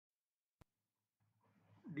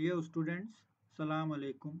Dear students, Salam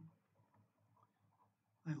Alaikum.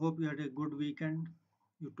 I hope you had a good weekend.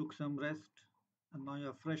 You took some rest and now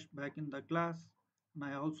you're fresh back in the class. And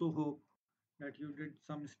I also hope that you did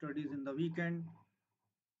some studies in the weekend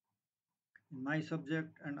in my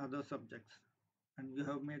subject and other subjects. And you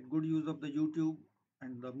have made good use of the YouTube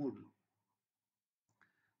and the Moodle.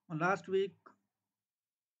 Last week,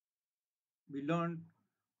 we learned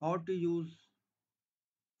how to use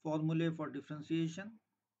formulae for differentiation.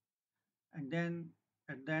 And then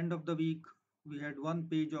at the end of the week, we had one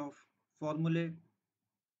page of formulae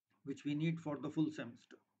which we need for the full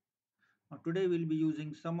semester. Now today we'll be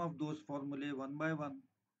using some of those formulae one by one.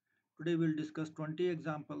 Today we'll discuss 20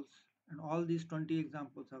 examples and all these 20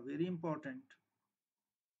 examples are very important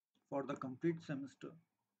for the complete semester.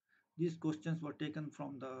 These questions were taken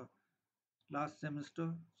from the last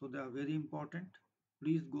semester, so they are very important.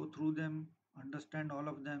 Please go through them, understand all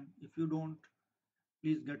of them. If you don't,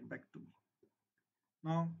 please get back to me.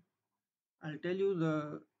 Now I'll tell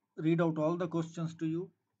you read out all the questions to you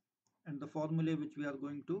and the formulae which we are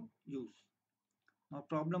going to use. Now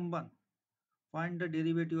problem 1. Find the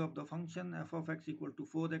derivative of the function f of x equal to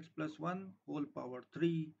 4x plus 1 whole power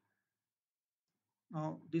 3.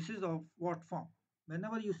 Now this is of what form?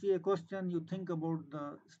 Whenever you see a question, you think about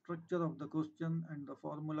the structure of the question and the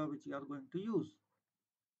formula which you are going to use.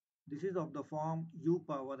 This is of the form u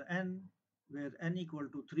power n, where n equal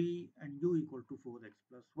to 3 and u equal to 4x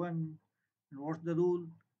plus 1. And what's the rule?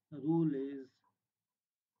 The rule is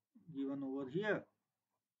given over here.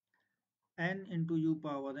 N into u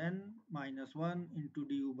power n minus 1 into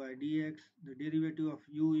du by dx. The derivative of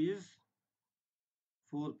u is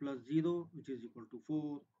 4 plus 0, which is equal to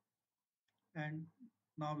 4. And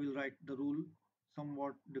now we'll write the rule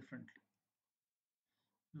somewhat differently.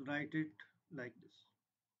 We'll write it like this.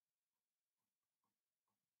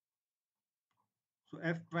 So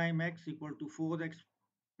f prime x equal to 4x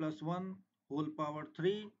plus 1 whole power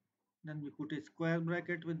 3. Then we put a square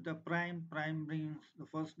bracket with the prime. Prime brings the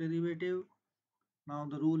first derivative. Now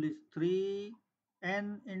the rule is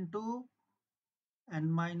 3n into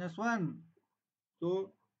n minus 1.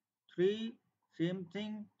 So 3, same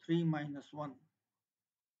thing, 3 minus 1.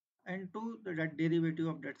 And 2, that derivative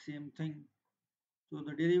of that same thing. So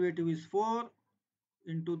the derivative is 4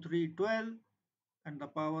 into 3, 12, and the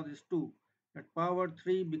power is 2. That power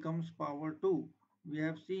 3 becomes power 2. We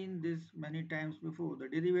have seen this many times before. The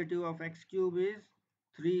derivative of x cube is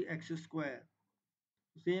 3x square.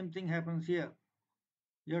 Same thing happens here.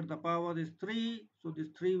 Here the power is 3, so this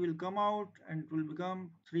 3 will come out and it will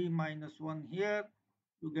become 3 minus 1 here.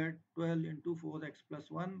 You get 12 into 4x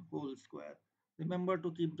plus 1 whole square. Remember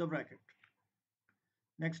to keep the bracket.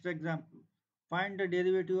 Next example. Find the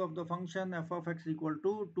derivative of the function f of x equal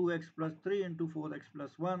to 2x plus 3 into 4x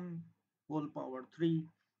plus 1 whole power 3.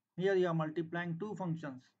 Here you are multiplying two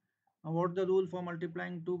functions. Now what the rule for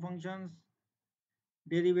multiplying two functions?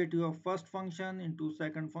 Derivative of first function into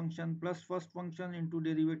second function plus first function into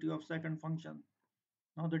derivative of second function.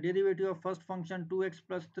 Now the derivative of first function 2x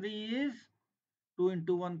plus 3 is 2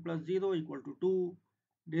 into 1 plus 0 equal to 2.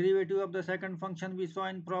 Derivative of the second function we saw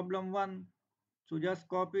in problem 1. So just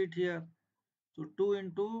copy it here. So 2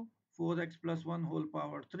 into 4x plus 1 whole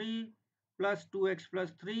power 3 plus 2x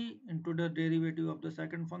plus 3 into the derivative of the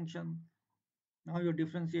second function. Now your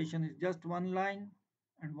differentiation is just one line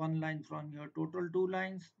and one line from your total two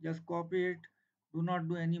lines. Just copy it. Do not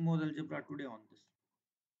do any more algebra today on this.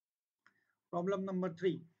 Problem number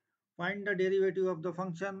 3. Find the derivative of the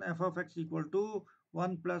function f of x equal to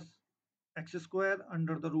 1 plus x square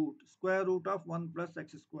under the root, square root of 1 plus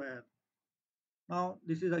x square. Now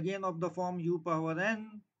this is again of the form u power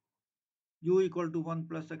n, u equal to 1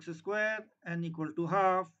 plus x square, n equal to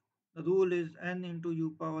half. The rule is n into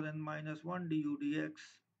u power n minus 1 du dx.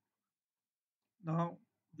 Now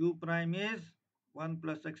u prime is 1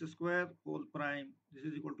 plus x square whole prime. This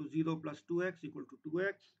is equal to 0 plus 2x equal to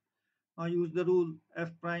 2x. Now use the rule f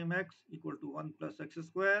prime x equal to 1 plus x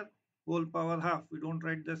square whole power half. We don't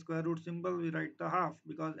write the square root symbol, we write the half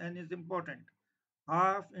because n is important.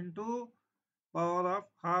 Half into power of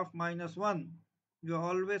half minus 1. You are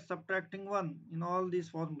always subtracting 1 in all these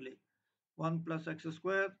formulae. 1 plus x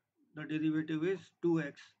square, the derivative is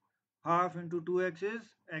 2x. Half into 2x is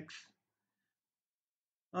x.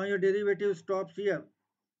 Now your derivative stops here.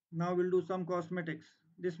 Now we'll do some cosmetics.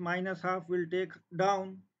 This minus half will take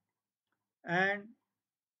down, and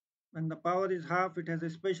when the power is half, it has a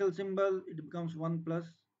special symbol. It becomes 1 plus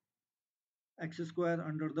x square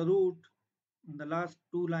under the root. And the last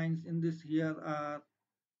two lines in this here are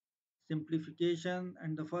simplification,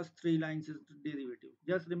 and the first three lines is the derivative.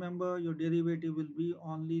 Just remember your derivative will be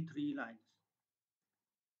only three lines.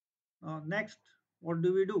 Next, what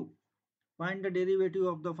do we do? Find the derivative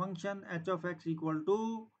of the function h of x equal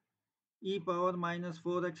to e power minus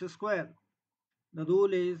 4x square. The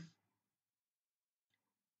rule is,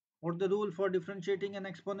 what the rule for differentiating an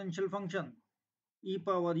exponential function? E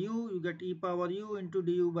power u, you get e power u into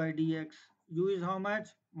du by dx. U is how much?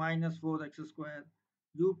 Minus 4x square.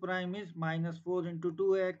 U prime is minus 4 into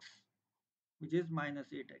 2x, which is minus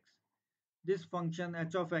 8x. This function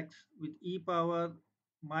h of x with e power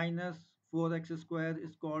minus 4x square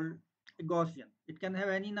is called a Gaussian. It can have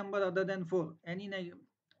any number other than 4.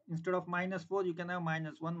 Instead of minus 4, you can have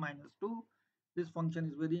minus 1, minus 2. This function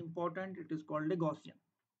is very important. It is called a Gaussian.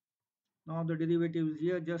 Now the derivative is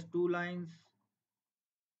here, just two lines.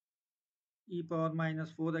 E power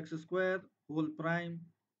minus 4x square whole prime.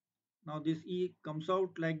 Now this e comes out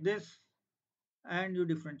like this and you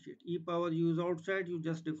differentiate. E power u is outside, you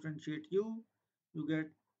just differentiate u, you get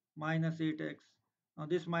minus 8x. Now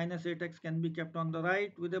this minus 8x can be kept on the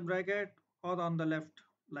right with a bracket or on the left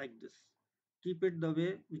like this. Keep it the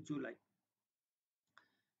way which you like.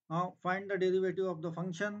 Now find the derivative of the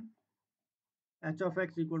function h of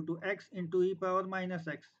x equal to x into e power minus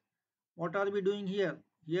x. What are we doing here?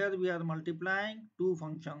 Here we are multiplying two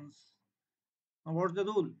functions. Now what's the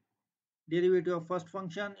rule? Derivative of first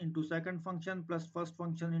function into second function plus first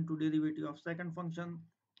function into derivative of second function.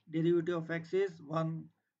 Derivative of x is 1.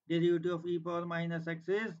 Derivative of e power minus x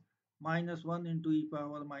is minus 1 into e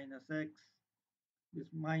power minus x. This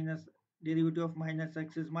minus derivative of minus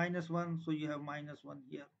x is minus 1, so you have minus 1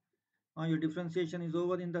 here. Now your differentiation is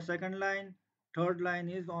over in the second line. Third line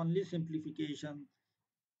is only simplification.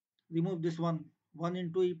 Remove this one. 1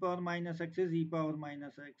 into e power minus x is e power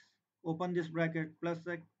minus x. Open this bracket. Plus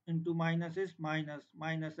x into minus is minus.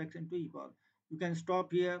 Minus x into e power. You can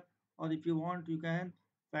stop here, or if you want you can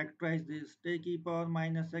factorize this. Take e power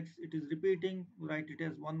minus x. It is repeating. Write it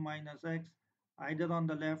as 1 minus x. Either on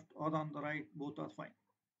the left or on the right. Both are fine.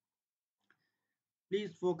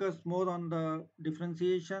 Please focus more on the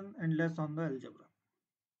differentiation and less on the algebra.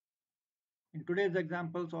 In today's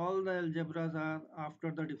examples, all the algebras are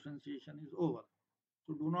after the differentiation is over.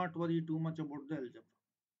 So do not worry too much about the algebra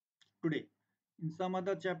today. In some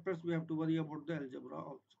other chapters, we have to worry about the algebra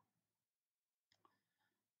also.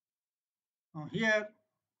 Now here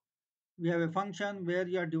we have a function where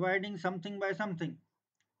you are dividing something by something.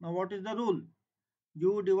 Now what is the rule?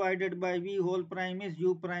 U divided by v whole prime is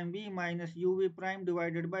u prime v minus uv prime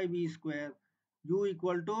divided by v square. U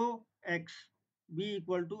equal to x, v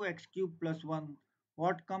equal to x cube plus 1.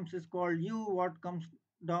 What comes is called u, what comes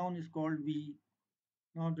down is called v.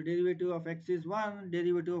 Now the derivative of x is 1,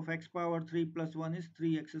 derivative of x power 3 plus 1 is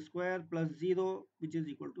 3x square plus 0, which is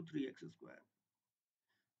equal to 3x square.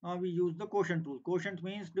 Now we use the quotient rule. Quotient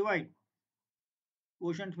means divide.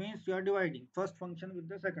 Quotient means you are dividing first function with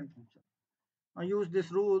the second function. Now use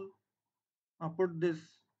this rule. Now put this,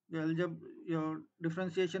 your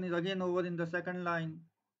differentiation is again over in the second line.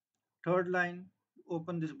 Third line,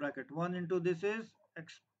 open this bracket. 1 into this is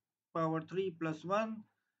x power 3 plus 1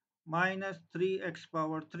 minus 3x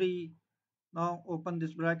power 3. Now open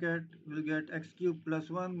this bracket, you will get x cube plus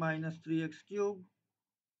 1 minus 3x cube,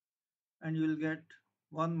 and you will get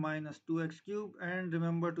 1 minus 2x cube, and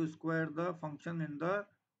remember to square the function in the.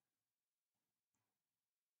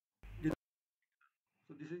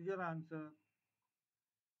 So this is your answer.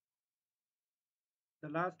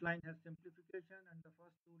 The last line has simplification and the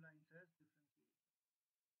first two lines has differentiation.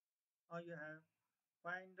 Now you have,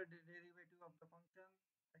 find the derivative of the function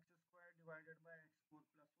x squared divided by x4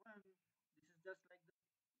 plus 1. This is just like the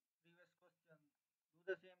previous question.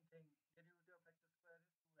 Do the same thing. Derivative of x square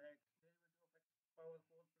is 2x. Derivative of x power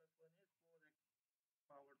 4 plus 1 is 4x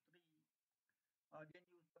power 3. Again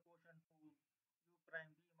use the quotient rule. U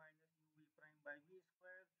prime v minus uv prime by v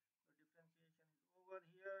square. The differentiation is over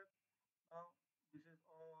here. Now this is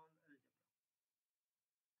all algebra.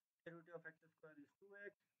 Derivative of x square is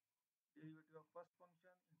 2x. Derivative of first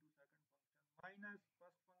function into second function minus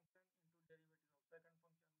first function into derivative of second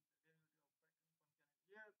function. The derivative of second function is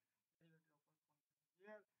here. Derivative of first function is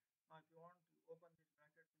here. Now if you want to open this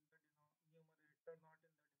bracket in the numerator, not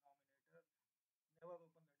in the denominator, never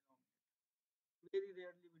open the denominator. Very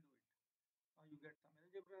rarely we do it. Now you get some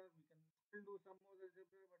algebra. We can still do some more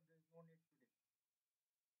algebra, but there is no need today.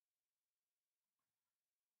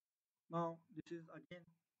 Now this is again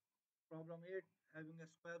problem 8, having a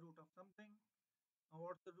square root of something. Now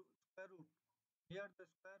what's the square root? Here the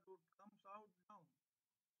square root comes out down.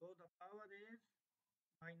 So the power is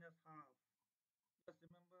minus half. Just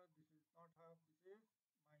remember, this is not half, this is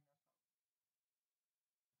minus half.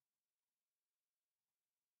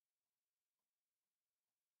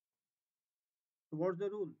 So what's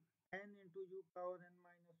the rule? n into u power n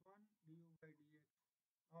minus 1 du by dx.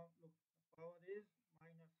 Now look, the power is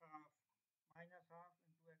minus half. Minus half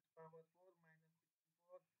into x power 4 minus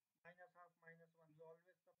 64 minus half minus 1. You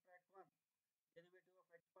always subtract 1. Derivative of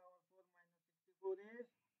x power 4 minus 64 is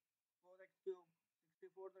 4x cube.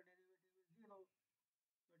 64, the derivative is 0.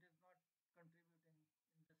 So it is not contributing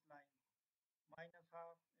in this line. Minus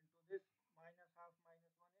half into this, minus half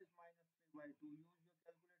minus 1 is minus 3 by 2. Use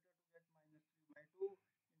your calculator to get minus 3 by 2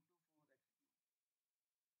 into 4x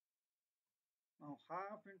cube. Now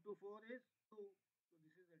half into 4 is 2. So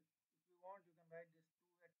this is it. If you want, you can write this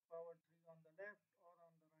 2x power 3 on the left or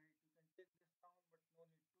on the right. You can take this down, but no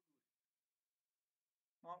need to do it.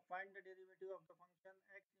 Now find the derivative of the function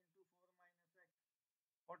x into 4 minus x.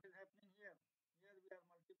 What is happening here? Here we are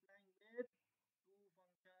multiplying with two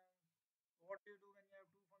functions. What do you do when you have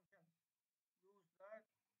two functions? Use the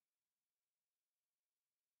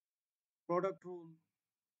product rule.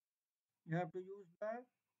 You have to use the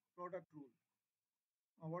product rule.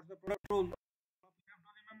 Now what's the product rule? You have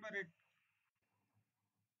to remember it.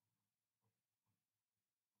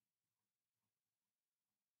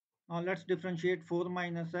 Now let's differentiate 4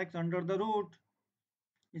 minus x under the root.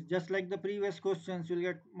 It's just like the previous questions. You'll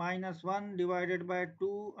get minus 1 divided by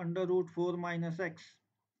 2 under root 4 minus x.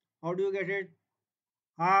 How do you get it?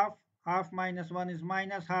 Half minus 1 is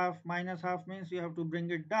minus half means you have to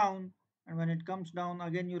bring it down, and when it comes down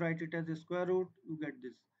again you write it as a square root, you get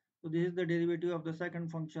this. So this is the derivative of the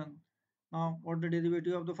second function. Now what the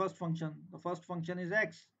derivative of the first function? The first function is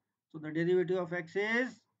x, so the derivative of x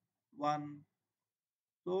is 1.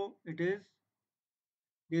 So it is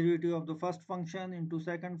derivative of the first function into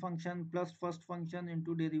second function plus first function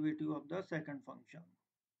into derivative of the second function.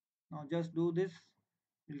 Now just do this.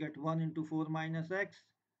 You'll get 1 into 4 minus x.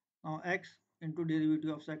 Now x into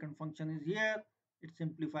derivative of second function is here. It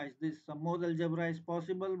simplifies this. Some more algebra is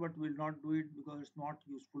possible, but we'll not do it because it's not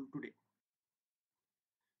useful today.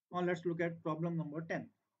 Now let's look at problem number 10.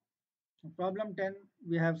 So problem 10,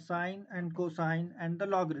 we have sine and cosine and the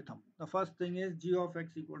logarithm. The first thing is g of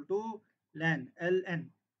x equal to ln,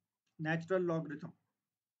 natural logarithm.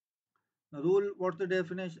 The rule, what's the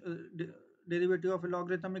definition, derivative of a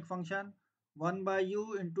logarithmic function? 1 by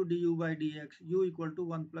u into du by dx, u equal to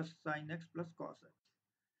 1 plus sine x plus cos x.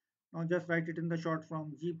 Now just write it in the short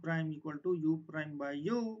form, g prime equal to u prime by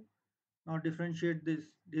u. Now differentiate this.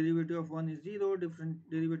 Derivative of 1 is 0, different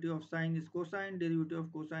derivative of sine is cosine, derivative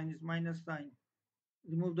of cosine is minus sine.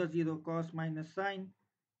 Remove the 0, cos minus sine,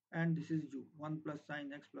 and this is u, 1 plus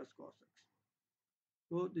sine x plus cos x.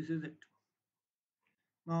 So this is it.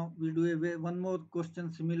 Now we do one more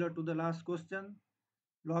question similar to the last question.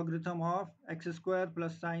 Logarithm of x square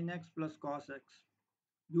plus sine x plus cos x.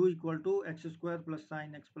 U equal to x square plus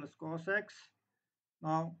sine x plus cos x.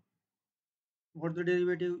 Now what's the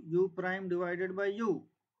derivative? U prime divided by u.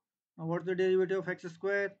 Now what's the derivative of x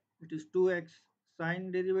square? It is 2x.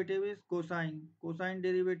 Sine derivative is cosine. Cosine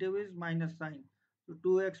derivative is minus sine. So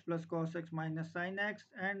 2x plus cos x minus sine x,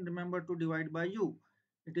 and remember to divide by u.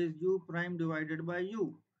 It is u prime divided by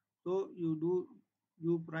u. So you do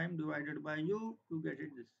u prime divided by u, you get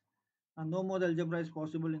it this. And no more algebra is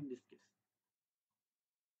possible in this case.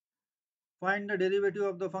 Find the derivative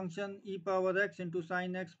of the function e power x into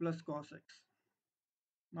sine x plus cos x.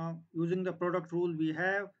 Now using the product rule we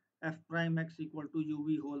have f prime x equal to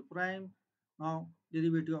uv whole prime. Now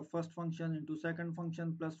derivative of first function into second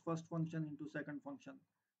function plus first function into second function.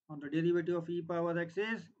 Now the derivative of e power x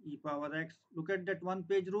is e power x. Look at that one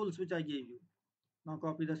page rules which I gave you. Now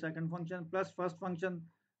copy the second function plus first function.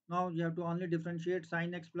 Now you have to only differentiate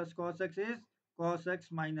sine x plus cos x is cos x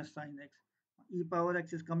minus sine x. E power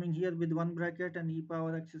x is coming here with one bracket and e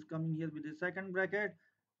power x is coming here with a second bracket.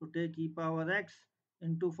 So take e power x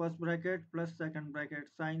into first bracket plus second bracket,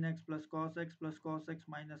 sine x plus cos x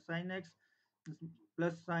minus sine x. This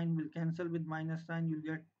plus sign will cancel with minus sign. You'll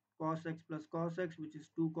get cos x plus cos x, which is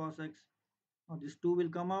 2 cos x. Now this 2 will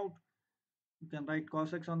come out. You can write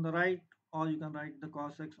cos x on the right, or you can write the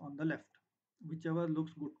cos x on the left, whichever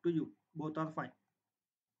looks good to you. Both are fine.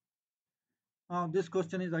 Now this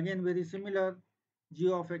question is again very similar. G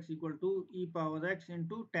of x equal to e power x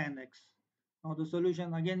into tan x. Now the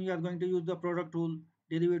solution, again we are going to use the product rule.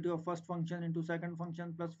 Derivative of first function into second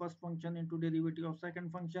function plus first function into derivative of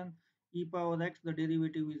second function. E power x, the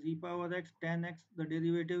derivative is e power x. Tan x, the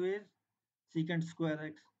derivative is secant square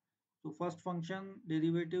x. So first function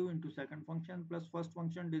derivative into second function plus first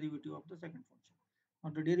function derivative of the second function. Now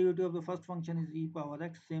the derivative of the first function is e power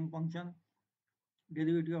x, same function.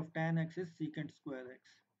 Derivative of tan x is secant square x.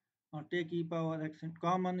 Now take e power x in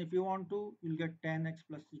common if you want to, you'll get tan x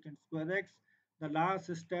plus secant square x. The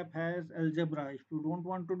last step has algebra. If you don't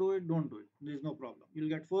want to do it, don't do it. There is no problem. You'll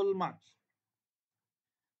get full marks.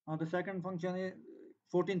 Now the second function is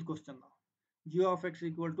 14th question now. G of x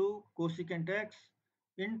equal to cosecant x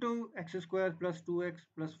into x square plus 2x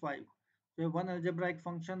plus 5. So one algebraic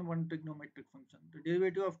function, one trigonometric function. The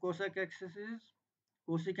derivative of cosec x is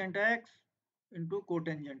cosecant x into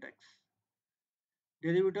cotangent x.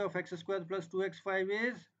 Derivative of x square plus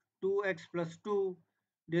 2x5 is 2x plus 2.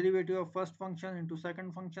 Derivative of first function into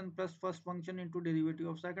second function plus first function into derivative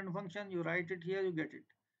of second function. You write it here, you get it.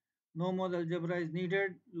 No more algebra is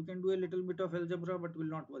needed. You can do a little bit of algebra, but will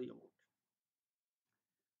not worry about.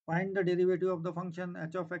 Find the derivative of the function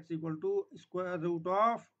h of x equal to square root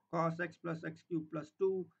of cos x plus x cube plus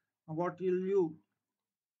 2. Now what will you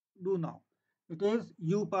do now? It is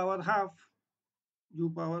u power half. U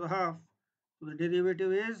power half. So the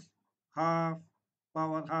derivative is half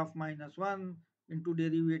power half minus 1 into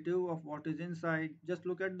derivative of what is inside. Just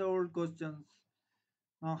look at the old questions.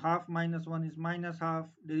 Now half minus 1 is minus half,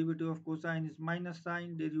 derivative of cosine is minus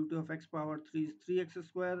sine, derivative of x power 3 is 3x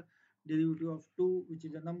square, derivative of 2 which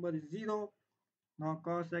is a number is 0. Now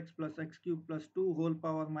cos x plus x cube plus 2 whole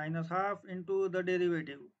power minus half into the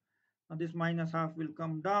derivative. Now this minus half will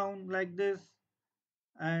come down like this,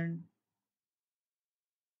 and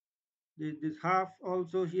this half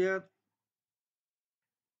also here,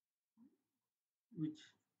 which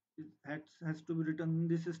has to be written in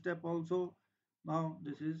this step also. Now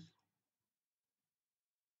this is,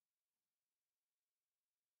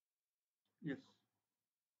 yes,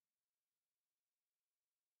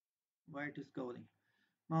 why it is covering.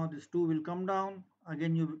 Now this 2 will come down.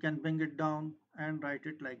 Again you can bring it down and write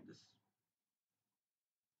it like this.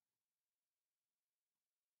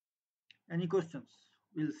 Any questions?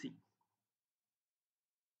 We'll see.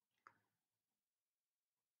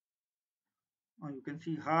 Now you can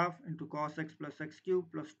see half into cos x plus x cube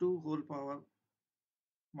plus 2 whole power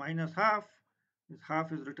minus half. This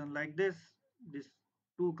half is written like this. This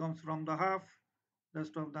 2 comes from the half.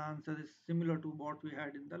 Rest of the answer is similar to what we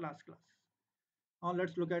had in the last class. Now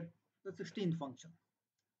let's look at the 16th function.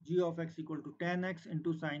 G of x equal to tan x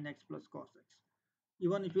into sin x plus cos x.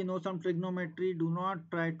 Even if you know some trigonometry, do not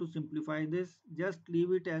try to simplify this. Just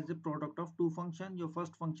leave it as a product of two functions. Your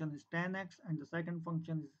first function is tan x and the second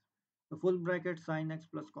function is the full bracket sin x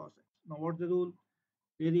plus cos x. Now what's the rule?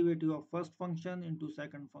 Derivative of first function into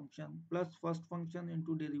second function plus first function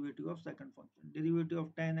into derivative of second function. Derivative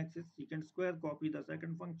of tan x is secant square. Copy the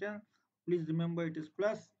second function. Please remember it is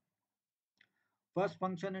plus first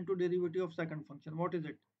function into derivative of second function. What is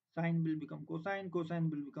it? Sine will become cosine. Cosine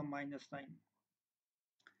will become minus sine.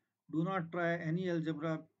 Do not try any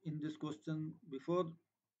algebra in this question before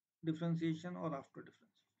differentiation or after differentiation.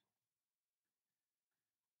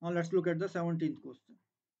 Now let's look at the 17th question.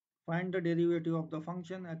 Find the derivative of the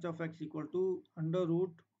function h of x equal to under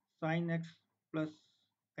root sine x plus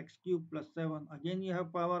x cube plus 7. Again you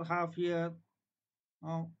have power half here.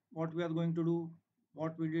 Now what we are going to do?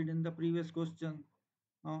 What we did in the previous question.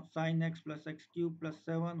 Now sine x plus x cube plus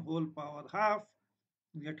 7 whole power half.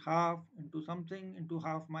 You get half into something into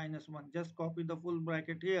half minus 1. Just copy the full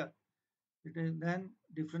bracket here. It is then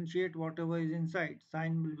differentiate whatever is inside.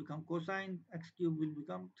 Sine will become cosine, x cube will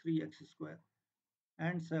become 3x square,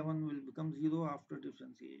 and 7 will become 0 after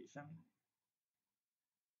differentiation.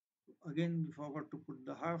 Again, we forgot to put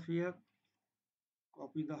the half here.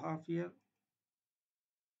 Copy the half here.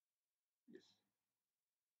 Yes.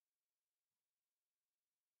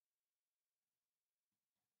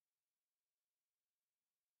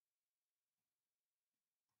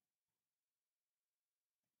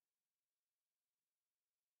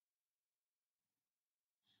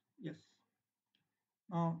 Yes.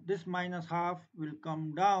 Now this minus half will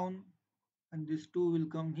come down and this 2 will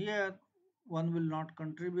come here. 1 will not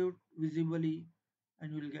contribute visibly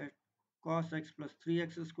and you will get cos x plus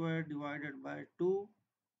 3x squared divided by 2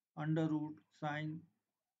 under root sine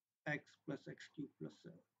x plus x cube plus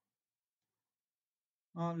 7.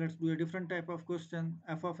 Now let's do a different type of question.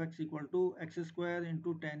 F of x equal to x square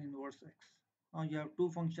into tan inverse x. Now you have two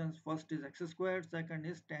functions. First is x squared, second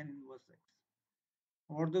is tan inverse x.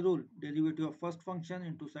 What the rule? Derivative of first function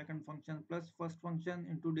into second function plus first function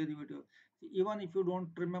into derivative. Even if you don't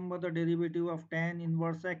remember the derivative of tan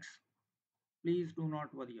inverse x, please do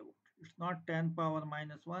not worry about it. It's not tan power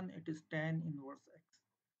minus 1, it is tan inverse x.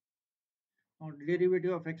 Now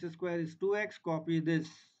derivative of x square is 2x, copy this.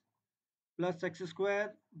 Plus x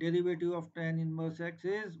square, derivative of tan inverse x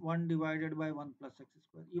is 1 divided by 1 plus x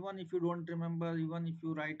square. Even if you don't remember, even if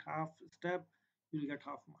you write half step, you will get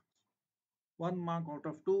half marks. 1 mark out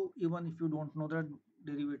of 2, even if you don't know the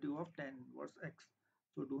derivative of tan inverse x.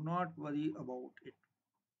 So do not worry about it.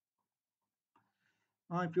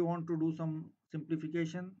 Now if you want to do some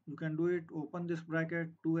simplification, you can do it. Open this bracket,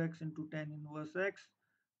 2x into tan inverse x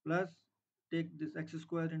plus take this x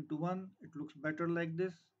square into 1. It looks better like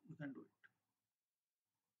this. You can do it.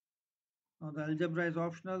 Now the algebra is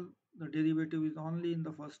optional. The derivative is only in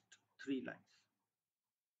the first 3 lines.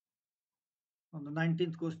 On the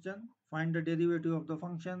 19th question, find the derivative of the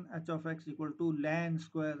function h of x equal to ln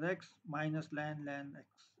square x minus ln x.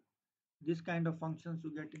 This kind of functions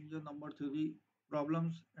you get in your number theory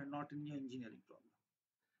problems and not in your engineering problem.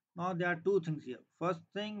 Now there are two things here. First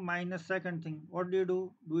thing minus second thing. What do you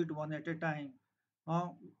do? Do it one at a time.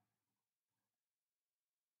 Now,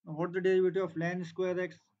 what the derivative of ln square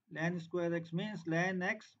x? Ln square x means ln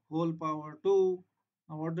x whole power 2.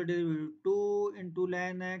 Now what the derivative? 2 into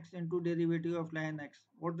ln x into derivative of ln x.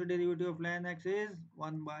 What the derivative of ln x is?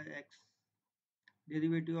 1 by x.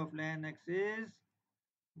 Derivative of ln x is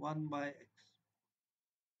 1 by x.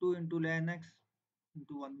 2 into ln x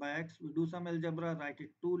into 1 by x. We do some algebra, write it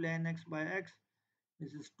 2 ln x by x.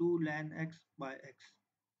 This is 2 ln x by x.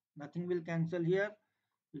 Nothing will cancel here.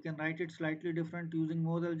 We can write it slightly different using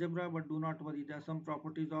more algebra, but do not worry, there are some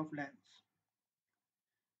properties of lns.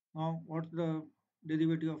 Now, what's the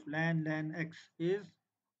derivative of ln x is?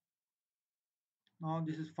 Now,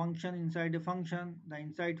 this is function inside a function. The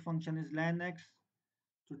inside function is ln x.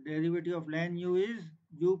 So, derivative of ln u is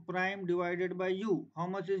u prime divided by u. How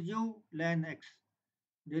much is u? Ln x.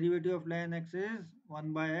 Derivative of ln x is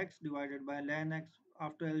 1 by x divided by ln x.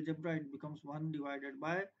 After algebra, it becomes 1 divided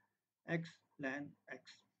by x ln x.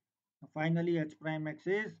 Finally, h prime x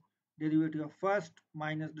is derivative of first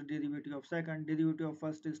minus the derivative of second. Derivative of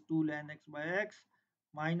first is 2 ln x by x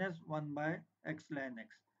minus 1 by x ln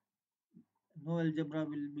x. No algebra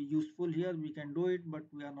will be useful here. We can do it, but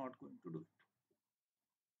we are not going to do it.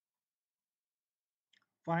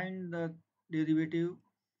 Find the derivative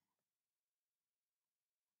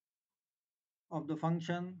of the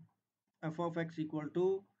function f of x equal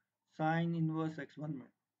to sine inverse x1.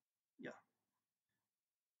 Yeah,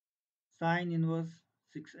 sine inverse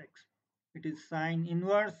 6x. It is sine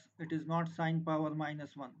inverse. It is not sine power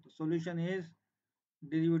minus 1. The solution is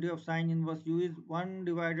derivative of sine inverse u is 1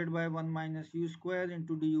 divided by 1 minus u square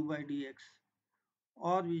into du by dx,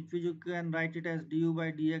 or which you can write it as du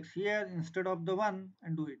by dx here instead of the 1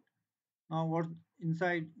 and do it. Now what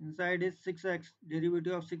inside is 6x.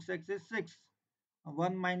 Derivative of 6x is 6.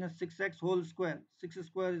 1 minus 6x whole square. 6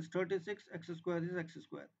 square is 36, x square is x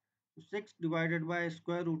square. So 6 divided by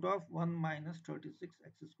square root of 1 minus 36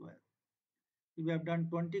 x square. We have done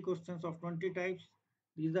 20 questions of 20 types.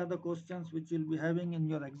 These are the questions which you'll be having in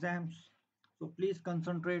your exams. So please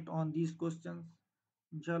concentrate on these questions.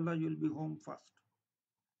 Inshallah, you'll be home fast.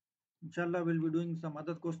 Inshallah, we'll be doing some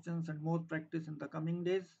other questions and more practice in the coming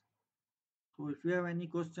days. So if you have any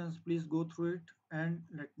questions, please go through it and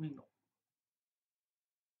let me know.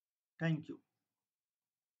 Thank you.